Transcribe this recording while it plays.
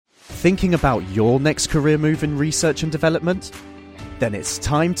thinking about your next career move in research and development? Then it's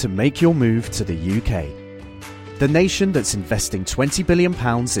time to make your move to the UK. The nation that's investing £20 billion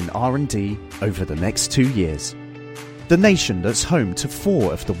in R&D over the next 2 years. The nation that's home to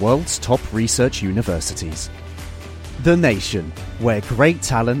 4 of the world's top research universities. The nation where great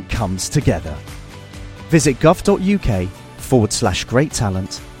talent comes together. Visit gov.uk/great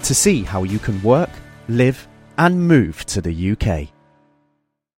talent to see how you can work, live and move to the UK.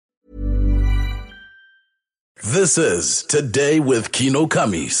 This is Today with Kino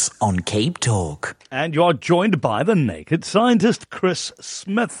Kamis on Cape Talk. And you are joined by the naked scientist, Chris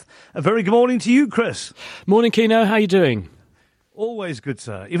Smith. A very good morning to you, Chris. Morning, Kino. How are you doing? Always good,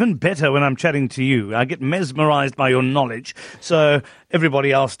 sir. Even better when I'm chatting to you. I get mesmerised by your knowledge, so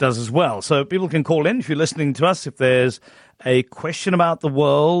everybody else does as well. So people can call in if you're listening to us, if there's a question about the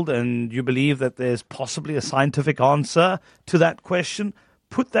world and you believe that there's possibly a scientific answer to that question.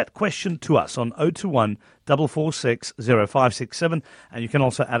 Put that question to us on 021 446 0567, and you can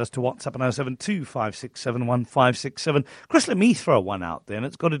also add us to WhatsApp on 072 567 1567. Chris, let me throw one out there, and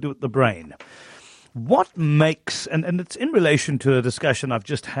it's got to do with the brain. What makes, and it's in relation to a discussion I've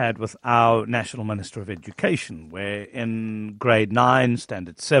just had with our National Minister of Education, where in grade 9,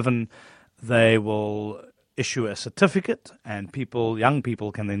 standard 7, they will issue a certificate, and young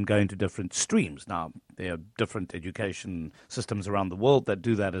people can then go into different streams. Now, there are different education systems around the world that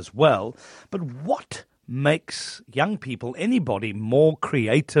do that as well. But what makes young people, anybody, more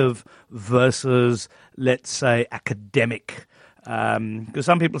creative versus, let's say, academic? Because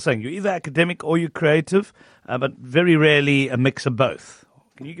some people are saying you're either academic or you're creative, but very rarely a mix of both.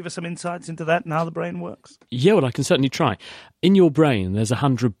 Can you give us some insights into that and how the brain works? Yeah, well, I can certainly try. In your brain, there's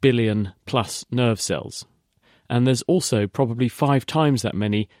 100 billion plus nerve cells. And there's also probably 5 times that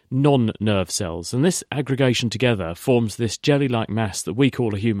many non-nerve cells. And this aggregation together forms this jelly-like mass that we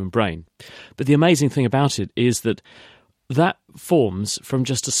call a human brain. But the amazing thing about it is that forms from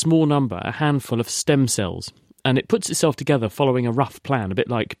just a small number, a handful of stem cells. And it puts itself together following a rough plan, a bit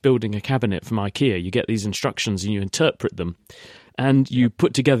like building a cabinet from IKEA. You get these instructions and you interpret them. And you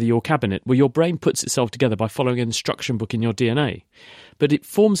put together your cabinet. Well, your brain puts itself together by following an instruction book in your DNA. But it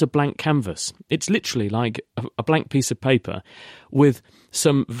forms a blank canvas. It's literally like a blank piece of paper with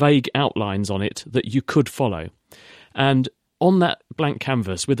some vague outlines on it that you could follow. And on that blank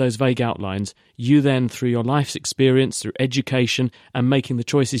canvas with those vague outlines, you then, through your life's experience, through education and making the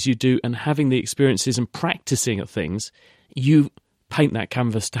choices you do and having the experiences and practicing at things, you paint that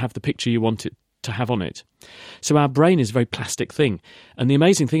canvas to have the picture you want it to have on it. So our brain is a very plastic thing. And the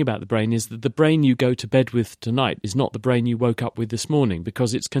amazing thing about the brain is that the brain you go to bed with tonight is not the brain you woke up with this morning,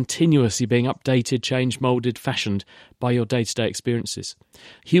 because it's continuously being updated, changed, moulded, fashioned by your day-to-day experiences.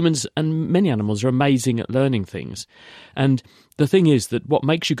 Humans and many animals are amazing at learning things. And the thing is that what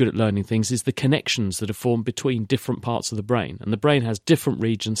makes you good at learning things is the connections that are formed between different parts of the brain. And the brain has different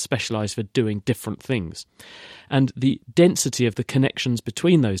regions specialised for doing different things. And the density of the connections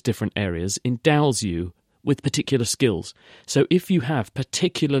between those different areas endows you with particular skills. So if you have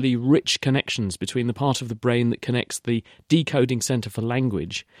particularly rich connections between the part of the brain that connects the decoding centre for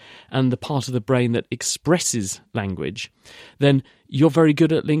language and the part of the brain that expresses language, then you're very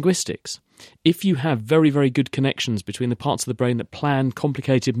good at linguistics. If you have very, very good connections between the parts of the brain that plan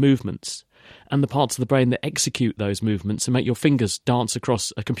complicated movements and the parts of the brain that execute those movements and make your fingers dance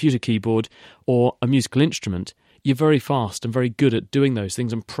across a computer keyboard or a musical instrument, you're very fast and very good at doing those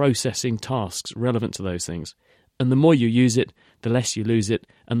things and processing tasks relevant to those things. And the more you use it, the less you lose it,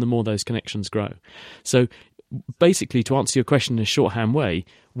 and the more those connections grow. So basically, to answer your question in a shorthand way,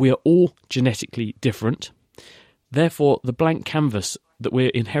 we are all genetically different. Therefore, the blank canvas that we're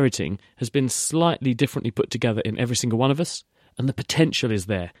inheriting has been slightly differently put together in every single one of us, and the potential is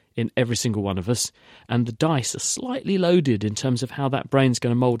there in every single one of us, and the dice are slightly loaded in terms of how that brain's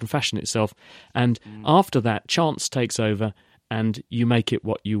going to mould and fashion itself, and after that, chance takes over, and you make it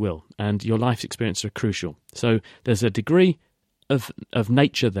what you will, and your life's experiences are crucial. So there's a degree of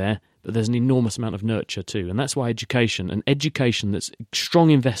nature there, but there's an enormous amount of nurture too, and that's why education that's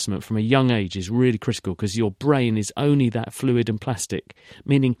strong investment from a young age is really critical, because your brain is only that fluid and plastic,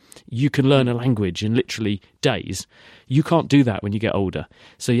 meaning you can learn a language in literally days. You can't do that when you get older,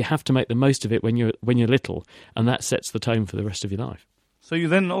 so you have to make the most of it when you're little, and that sets the tone for the rest of your life. So you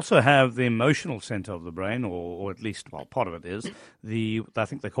then also have the emotional center of the brain, or at least, well, part of it is, I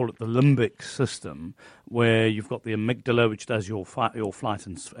think they call it the limbic system, where you've got the amygdala, which does your flight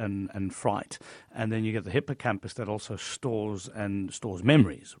and fright, and then you get the hippocampus that also stores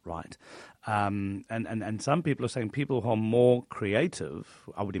memories, right? And some people are saying people who are more creative,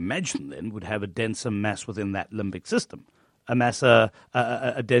 I would imagine then, would have a denser mass within that limbic system.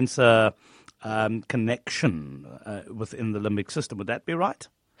 a denser connection within the limbic system. Would that be right?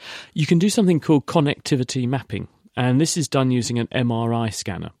 You can do something called connectivity mapping, and this is done using an MRI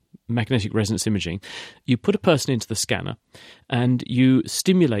scanner, magnetic resonance imaging. You put a person into the scanner and you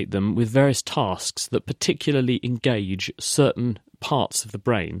stimulate them with various tasks that particularly engage certain parts of the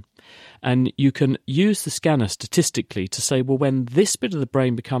brain. And you can use the scanner statistically to say, well, when this bit of the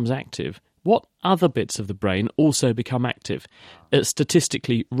brain becomes active, what other bits of the brain also become active at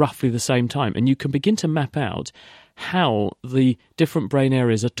statistically roughly the same time? And you can begin to map out how the different brain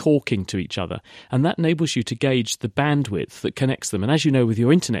areas are talking to each other. And that enables you to gauge the bandwidth that connects them. And as you know, with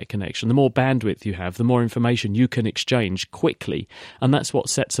your internet connection, the more bandwidth you have, the more information you can exchange quickly. And that's what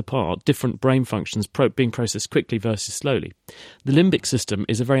sets apart different brain functions being processed quickly versus slowly. The limbic system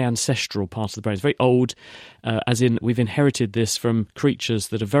is a very ancestral part of the brain. It's very old, as in we've inherited this from creatures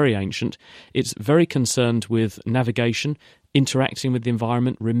that are very ancient. It's very concerned with navigation, interacting with the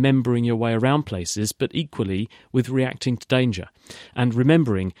environment, remembering your way around places, but equally with reacting to danger and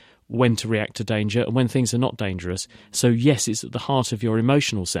remembering when to react to danger and when things are not dangerous. So yes, it's at the heart of your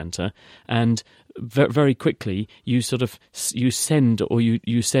emotional centre, and very quickly you send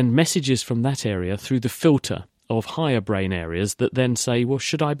messages from that area through the filter of higher brain areas that then say, well,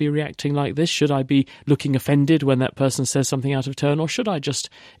 should I be reacting like this? Should I be looking offended when that person says something out of turn, or should I just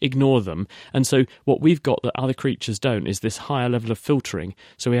ignore them? And so what we've got that other creatures don't is this higher level of filtering.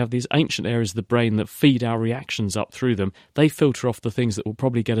 So we have these ancient areas of the brain that feed our reactions up through them. They filter off the things that will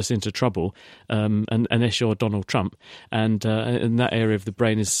probably get us into trouble, and unless you're Donald Trump, and that area of the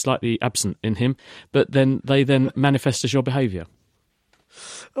brain is slightly absent in him, but then they manifest as your behaviour.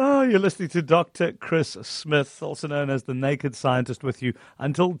 Oh, you're listening to Dr. Chris Smith, also known as the Naked Scientist, with you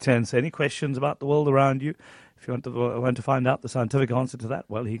until 10. So any questions about the world around you? If you want to find out the scientific answer to that,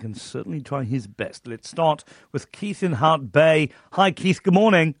 well, he can certainly try his best. Let's start with Keith in Hart Bay. Hi, Keith. Good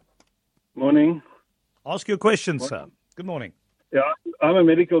morning. Morning. Ask your question, sir. Good morning. Yeah, I'm a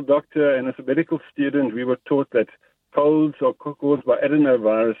medical doctor, and as a medical student, we were taught that colds are caused by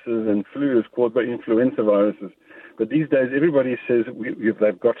adenoviruses and flu is caused by influenza viruses. But these days, everybody says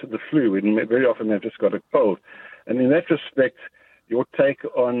they've got the flu, and very often they've just got a cold. And in that respect, your take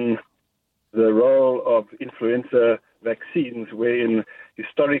on the role of influenza vaccines, wherein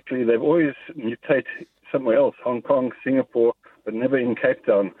historically they've always mutated somewhere else, Hong Kong, Singapore, but never in Cape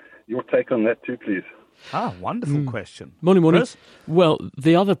Town. Your take on that too, please. Wonderful question. Morning. Chris? Well,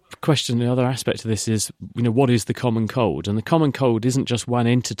 the other question, the other aspect of this is, what is the common cold? And the common cold isn't just one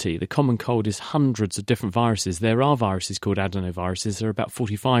entity. The common cold is hundreds of different viruses. There are viruses called adenoviruses. There are about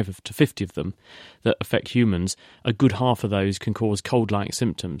 45 to 50 of them that affect humans. A good half of those can cause cold-like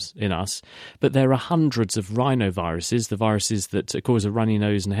symptoms in us. But there are hundreds of rhinoviruses, the viruses that cause a runny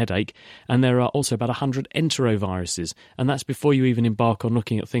nose and a headache. And there are also about 100 enteroviruses. And that's before you even embark on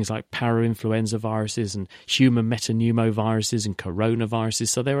looking at things like parainfluenza viruses and human metapneumoviruses and coronaviruses.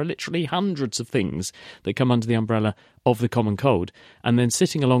 So there are literally hundreds of things that come under the umbrella of the common cold. And then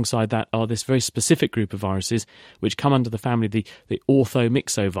sitting alongside that are this very specific group of viruses which come under the family, the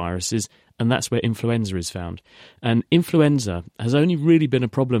orthomyxoviruses, and that's where influenza is found. And influenza has only really been a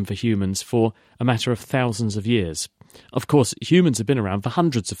problem for humans for a matter of thousands of years. Of course, humans have been around for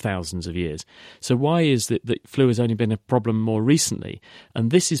hundreds of thousands of years. So why is it that flu has only been a problem more recently?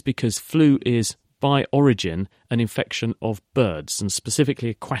 And this is because flu is by origin an infection of birds, and specifically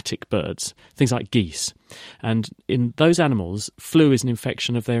aquatic birds, things like geese. And in those animals, flu is an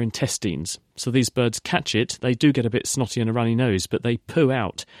infection of their intestines. So these birds catch it, they do get a bit snotty and a runny nose, but they poo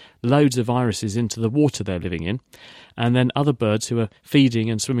out loads of viruses into the water they're living in. And then other birds who are feeding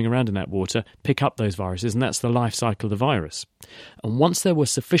and swimming around in that water pick up those viruses, and that's the life cycle of the virus. And once there were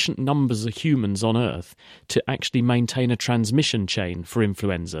sufficient numbers of humans on Earth to actually maintain a transmission chain for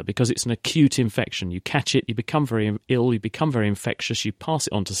influenza, because it's an acute infection, you catch it, you become very ill, you become very infectious, you pass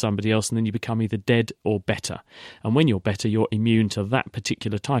it on to somebody else, and then you become either dead or better. And when you're better, you're immune to that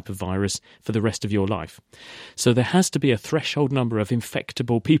particular type of virus for the rest of your life. So there has to be a threshold number of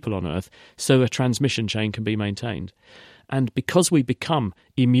infectable people on Earth so a transmission chain can be maintained. And because we become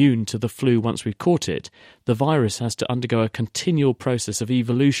immune to the flu once we've caught it, the virus has to undergo a continual process of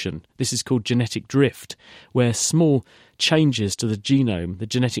evolution. This is called genetic drift, where small changes to the genome, the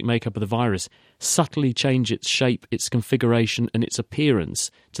genetic makeup of the virus, subtly change its shape, its configuration, and its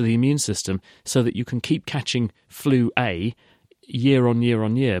appearance to the immune system so that you can keep catching flu A year on year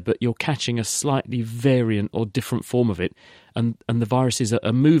on year, but you're catching a slightly variant or different form of it, and the virus is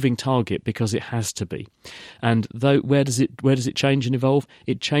a moving target because it has to be. And where does it change and evolve?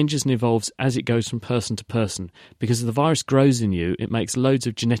 It changes and evolves as it goes from person to person, because as the virus grows in you, it makes loads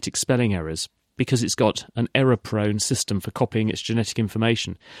of genetic spelling errors, because it's got an error-prone system for copying its genetic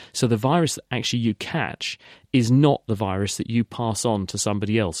information. So the virus that actually you catch is not the virus that you pass on to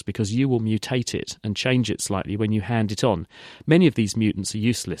somebody else, because you will mutate it and change it slightly when you hand it on. Many of these mutants are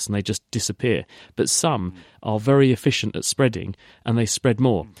useless and they just disappear, but some are very efficient at spreading and they spread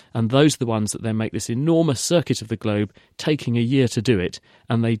more. And those are the ones that then make this enormous circuit of the globe, taking a year to do it,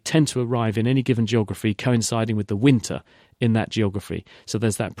 and they tend to arrive in any given geography coinciding with the winter in that geography. So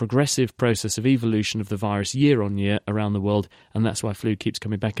there's that progressive process of evolution of the virus year on year around the world, and that's why flu keeps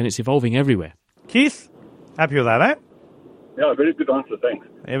coming back, and it's evolving everywhere. Keith, happy with that, eh? Yeah, very good answer, thanks.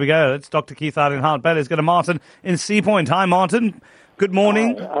 Here we go. It's Dr. Keith out in Hart Bay. Let's go to Martin in Sea Point. Hi, Martin. Good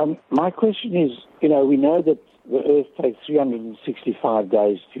morning. My question is, we know that the Earth takes 365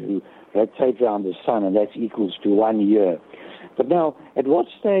 days to rotate around the sun, and that equals to 1 year. But now, at what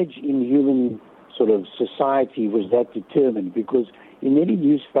stage in human sort of society was that determined? Because in many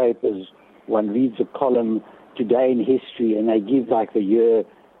newspapers, one reads a column today in history, and they give like the year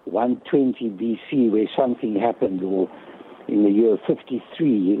 120 BC where something happened, or in the year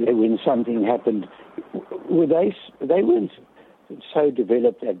 53 when something happened. They weren't so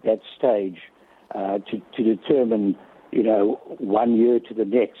developed at that stage to determine, 1 year to the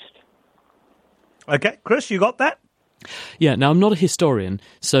next. Okay, Chris, you got that? Yeah, now I'm not a historian,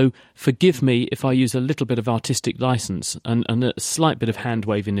 so forgive me if I use a little bit of artistic license and a slight bit of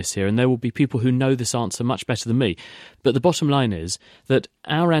hand-waviness here, and there will be people who know this answer much better than me. But the bottom line is that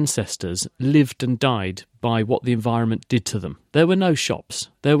our ancestors lived and died by what the environment did to them. There were no shops.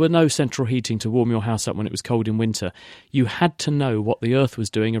 There were no central heating to warm your house up when it was cold in winter. You had to know what the earth was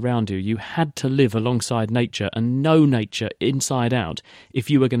doing around you. You had to live alongside nature and know nature inside out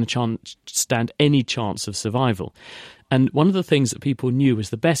if you were going to stand any chance of survival. And one of the things that people knew was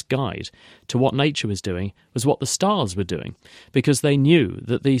the best guide to what nature was doing was what the stars were doing, because they knew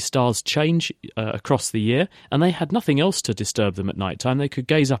that these stars change across the year, and they had nothing else to disturb them at night time. They could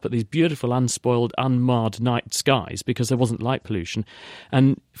gaze up at these beautiful, unspoiled, unmarred night skies because there wasn't light pollution.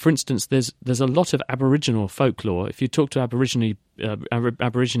 And, for instance, there's a lot of Aboriginal folklore. If you talk to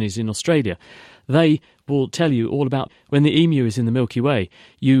Aborigines in Australia, they will tell you all about when the emu is in the Milky Way.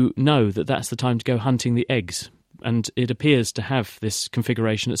 You know that that's the time to go hunting the eggs, and it appears to have this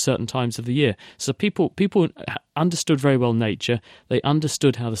configuration at certain times of the year. So people understood very well nature. They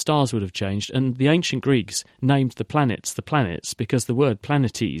understood how the stars would have changed, and the ancient Greeks named the planets because the word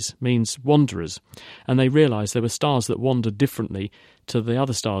planetes means wanderers, and they realised there were stars that wandered differently to the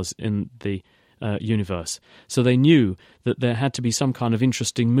other stars in the universe. So they knew that there had to be some kind of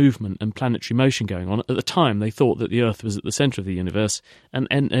interesting movement and planetary motion going on. At the time, they thought that the Earth was at the centre of the universe, and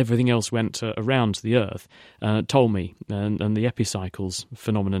everything else went around the Earth. Ptolemy and the epicycles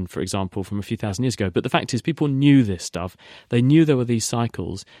phenomenon, for example, from a few thousand years ago. But the fact is, people knew this stuff. They knew there were these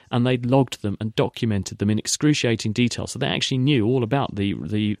cycles, and they'd logged them and documented them in excruciating detail. So they actually knew all about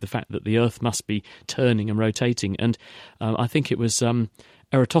the fact that the Earth must be turning and rotating. And I think it was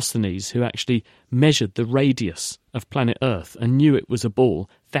Eratosthenes who actually measured the radius of planet Earth and knew it was a ball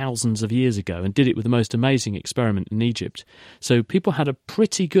thousands of years ago, and did it with the most amazing experiment in Egypt. So people had a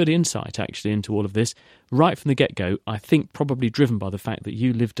pretty good insight actually into all of this right from the get-go, I think probably driven by the fact that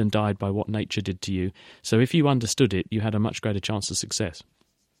you lived and died by what nature did to you. So if you understood it, you had a much greater chance of success.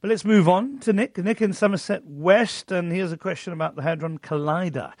 But let's move on to Nick. Nick in Somerset West, and here's a question about the Hadron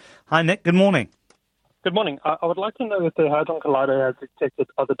Collider. Hi, Nick. Good morning. Good morning. I would like to know if the Hadron Collider has detected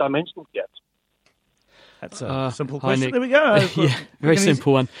other dimensions yet. That's a simple question. Nick. There we go. Yeah, very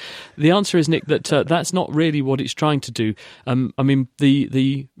simple one. The answer is, Nick, that that's not really what it's trying to do.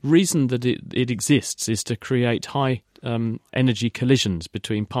 The reason that it exists is to create high energy collisions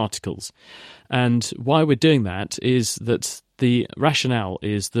between particles. And why we're doing that is that the rationale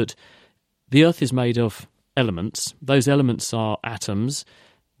is that the Earth is made of elements. Those elements are atoms.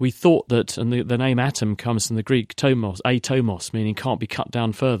 We thought that, and the name atom comes from the Greek atomos, meaning can't be cut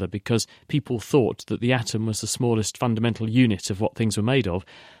down further, because people thought that the atom was the smallest fundamental unit of what things were made of.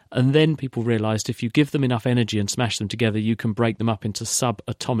 And then people realised if you give them enough energy and smash them together, you can break them up into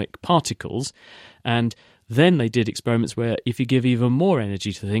subatomic particles. And then they did experiments where if you give even more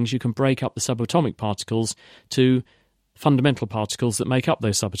energy to things, you can break up the subatomic particles to fundamental particles that make up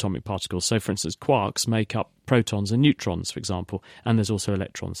those subatomic particles. So, for instance, quarks make up protons and neutrons, for example, and there's also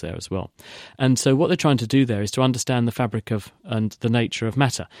electrons there as well. And so what they're trying to do there is to understand the fabric of and the nature of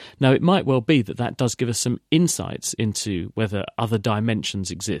matter. Now, it might well be that that does give us some insights into whether other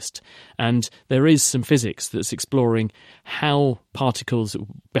dimensions exist. And there is some physics that's exploring how particles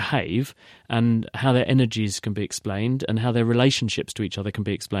behave and how their energies can be explained and how their relationships to each other can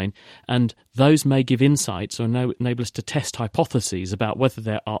be explained. And those may give insights or enable us to test hypotheses about whether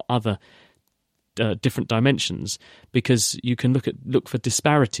there are other different dimensions, because you can look for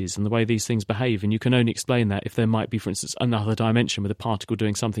disparities in the way these things behave, and you can only explain that if there might be, for instance, another dimension with a particle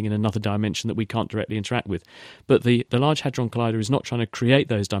doing something in another dimension that we can't directly interact with. But the Large Hadron Collider is not trying to create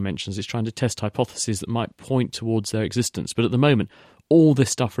those dimensions, it's trying to test hypotheses that might point towards their existence. But at the moment, all this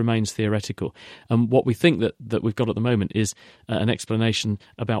stuff remains theoretical. And what we think that we've got at the moment is an explanation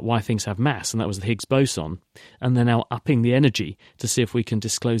about why things have mass, and that was the Higgs boson. And they're now upping the energy to see if we can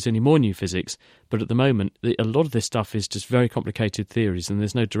disclose any more new physics. But at the moment, a lot of this stuff is just very complicated theories, and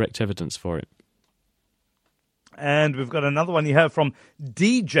there's no direct evidence for it. And we've got another one you have from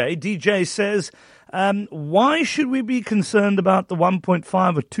DJ. DJ says, why should we be concerned about the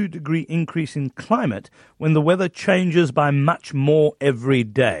 1.5 or 2 degree increase in climate when the weather changes by much more every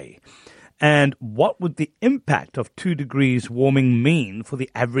day? And what would the impact of 2 degrees warming mean for the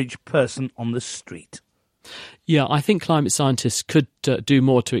average person on the street? Yeah, I think climate scientists could do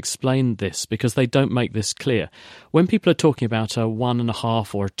more to explain this, because they don't make this clear. When people are talking about a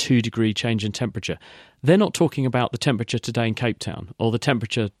 1.5 or a 2 degree change in temperature, they're not talking about the temperature today in Cape Town or the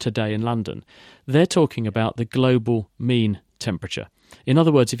temperature today in London. They're talking about the global mean temperature. In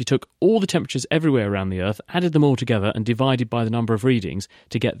other words, if you took all the temperatures everywhere around the Earth, added them all together and divided by the number of readings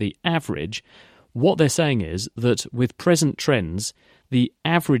to get the average, what they're saying is that with present trends, the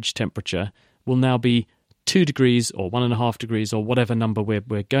average temperature will now be 2 degrees or 1.5 degrees or whatever number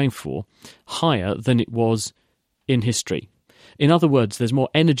we're going for, higher than it was in history. In other words, there's more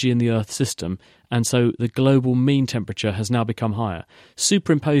energy in the Earth system, and so the global mean temperature has now become higher.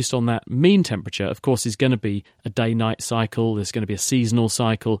 Superimposed on that mean temperature, of course, is going to be a day-night cycle, there's going to be a seasonal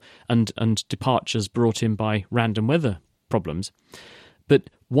cycle, and departures brought in by random weather problems. But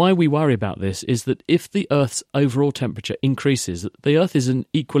why we worry about this is that if the Earth's overall temperature increases, the Earth is in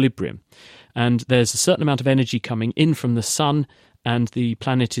equilibrium, and there's a certain amount of energy coming in from the sun, and the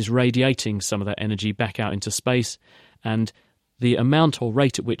planet is radiating some of that energy back out into space, and the amount or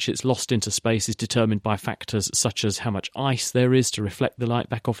rate at which it's lost into space is determined by factors such as how much ice there is to reflect the light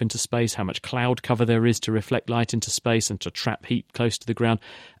back off into space, how much cloud cover there is to reflect light into space and to trap heat close to the ground,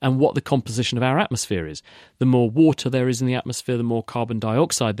 and what the composition of our atmosphere is. The more water there is in the atmosphere, the more carbon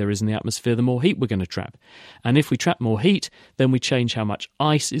dioxide there is in the atmosphere, the more heat we're going to trap. And if we trap more heat, then we change how much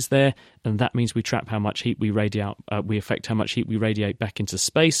ice is there, and that means we trap how much heat we radiate. We affect how much heat we radiate back into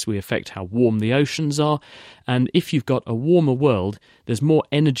space. We affect how warm the oceans are. And if you've got a warmer world, there's more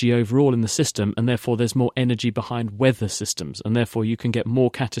energy overall in the system, and therefore there's more energy behind weather systems, and therefore you can get more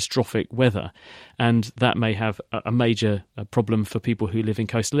catastrophic weather. And that may have a major problem for people who live in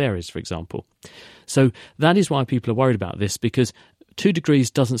coastal areas, for example. So that is why people are worried about this, because 2 degrees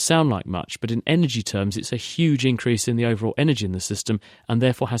doesn't sound like much, but in energy terms, it's a huge increase in the overall energy in the system, and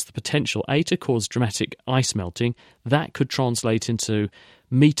therefore has the potential, A, to cause dramatic ice melting. That could translate into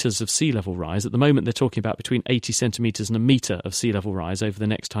metres of sea level rise. At the moment, they're talking about between 80 centimetres and a metre of sea level rise over the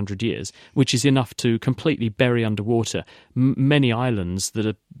next 100 years, which is enough to completely bury underwater many islands that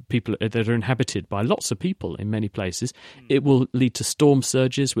are inhabited by lots of people in many places. It will lead to storm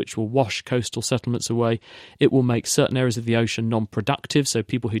surges, which will wash coastal settlements away. It will make certain areas of the ocean non-productive, so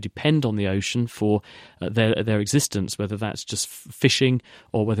people who depend on the ocean for their existence, whether that's just fishing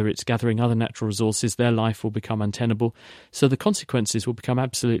or whether it's gathering other natural resources, their life will become untenable. So the consequences will become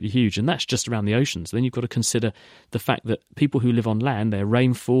absolutely huge, and that's just around the oceans. Then you've got to consider the fact that people who live on land, their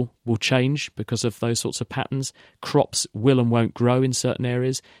rainfall will change because of those sorts of patterns. Crops will and won't grow in certain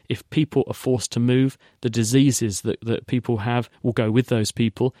areas. If people are forced to move, the diseases that people have will go with those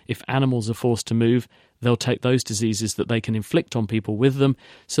people. If animals are forced to move, they'll take those diseases that they can inflict on people with them.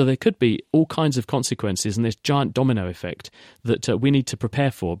 So there could be all kinds of consequences, and this giant domino effect that we need to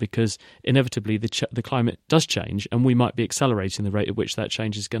prepare for, because inevitably the climate does change, and we might be accelerating the rate at which that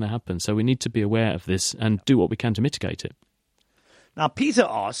change is going to happen. So we need to be aware of this and do what we can to mitigate it. Now, Peter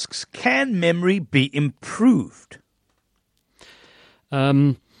asks, can memory be improved?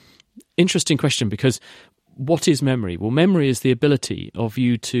 Interesting question, because what is memory? Well, memory is the ability of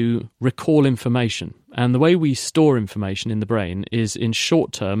you to recall information. And the way we store information in the brain is in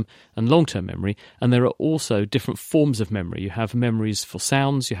short-term and long-term memory. And there are also different forms of memory. You have memories for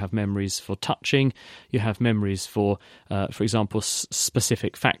sounds, you have memories for touching, you have memories for example,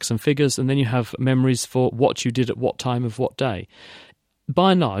 specific facts and figures, and then you have memories for what you did at what time of what day.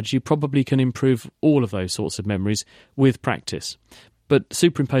 By and large, you probably can improve all of those sorts of memories with practice. But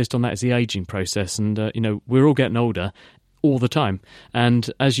superimposed on that is the aging process, and we're all getting older. all the time.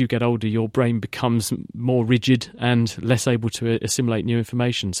 And as you get older, your brain becomes more rigid and less able to assimilate new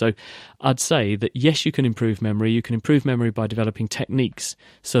information. So I'd say that, yes, you can improve memory. You can improve memory by developing techniques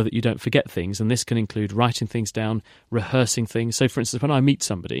so that you don't forget things. And this can include writing things down, rehearsing things. So, for instance, when I meet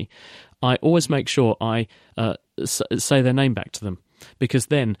somebody, I always make sure I say their name back to them, because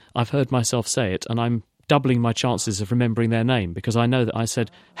then I've heard myself say it and I'm doubling my chances of remembering their name, because I know that I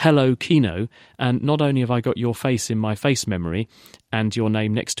said, hello, Kino, and not only have I got your face in my face memory and your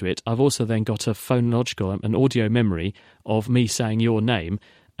name next to it, I've also then got a phonological, an audio memory of me saying your name,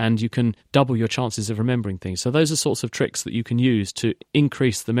 and you can double your chances of remembering things. So those are sorts of tricks that you can use to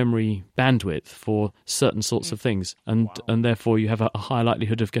increase the memory bandwidth for certain sorts of things, and therefore you have a high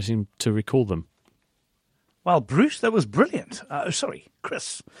likelihood of getting to recall them. Well, Bruce, that was brilliant. Sorry,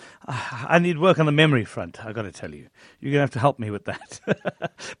 Chris. I need work on the memory front, I've got to tell you. You're going to have to help me with that.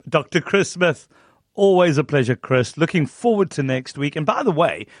 Dr. Chris Smith, always a pleasure, Chris. Looking forward to next week. And by the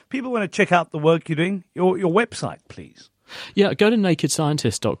way, people want to check out the work you're doing, your website, please. Yeah, go to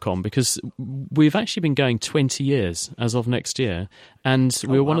nakedscientist.com, because we've actually been going 20 years as of next year, and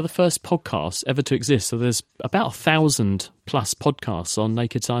we were one of the first podcasts ever to exist. So there's about 1,000 plus podcasts on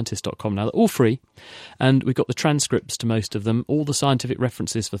nakedscientist.com now. They're all free, and we've got the transcripts to most of them, all the scientific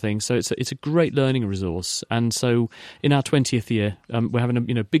references for things. So it's a great learning resource. And so in our 20th year, we're having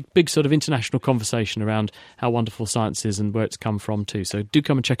a big sort of international conversation around how wonderful science is and where it's come from too. So do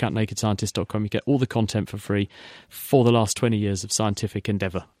come and check out nakedscientist.com. You get all the content for free for the last 20 years of scientific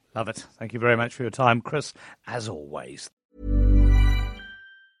endeavour. Love it. Thank you very much for your time, Chris, as always.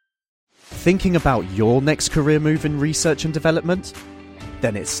 Thinking about your next career move in research and development?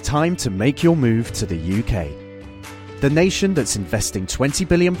 Then it's time to make your move to the UK. The nation that's investing £20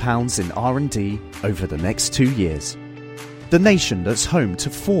 billion in R&D over the next 2 years. The nation that's home to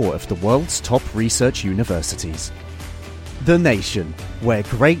 4 of the world's top research universities. The nation where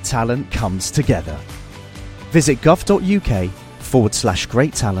great talent comes together. Visit gov.uk/great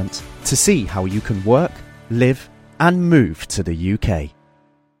talent to see how you can work, live and move to the UK.